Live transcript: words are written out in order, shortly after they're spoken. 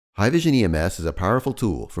Haivision EMS is a powerful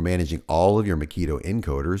tool for managing all of your Makito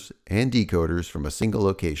encoders and decoders from a single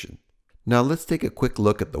location. Now let's take a quick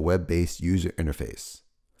look at the web-based user interface.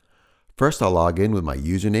 First, I'll log in with my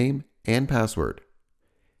username and password.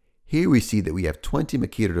 Here we see that we have 20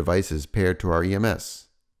 Makito devices paired to our EMS.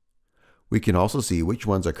 We can also see which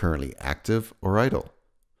ones are currently active or idle.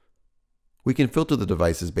 We can filter the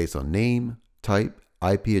devices based on name, type,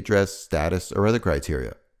 IP address, status, or other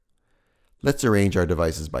criteria. Let's arrange our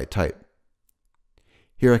devices by type.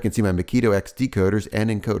 Here I can see my Makito X decoders and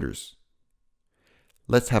encoders.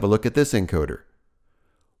 Let's have a look at this encoder.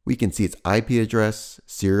 We can see its IP address,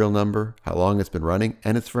 serial number, how long it's been running,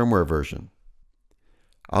 and its firmware version.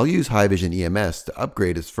 I'll use Haivision EMS to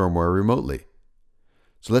upgrade its firmware remotely.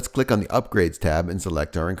 So let's click on the Upgrades tab and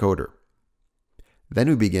select our encoder. Then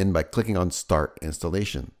we begin by clicking on Start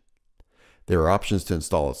Installation. There are options to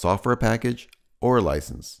install a software package or a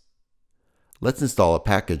license. Let's install a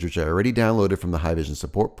package which I already downloaded from the Haivision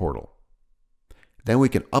support portal. Then we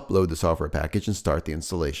can upload the software package and start the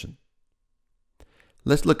installation.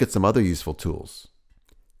 Let's look at some other useful tools.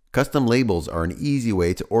 Custom labels are an easy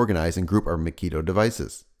way to organize and group our Makito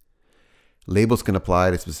devices. Labels can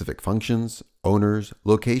apply to specific functions, owners,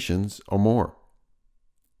 locations, or more.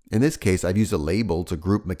 In this case, I've used a label to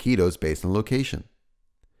group Makitos based on location.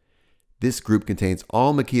 This group contains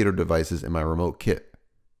all Makito devices in my remote kit.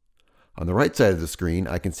 On the right side of the screen,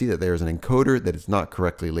 I can see that there is an encoder that is not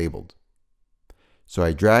correctly labeled. So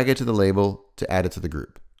I drag it to the label to add it to the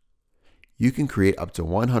group. You can create up to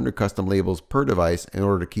 100 custom labels per device in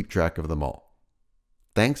order to keep track of them all.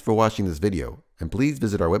 Thanks for watching this video, and please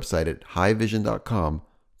visit our website at haivision.com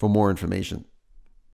for more information.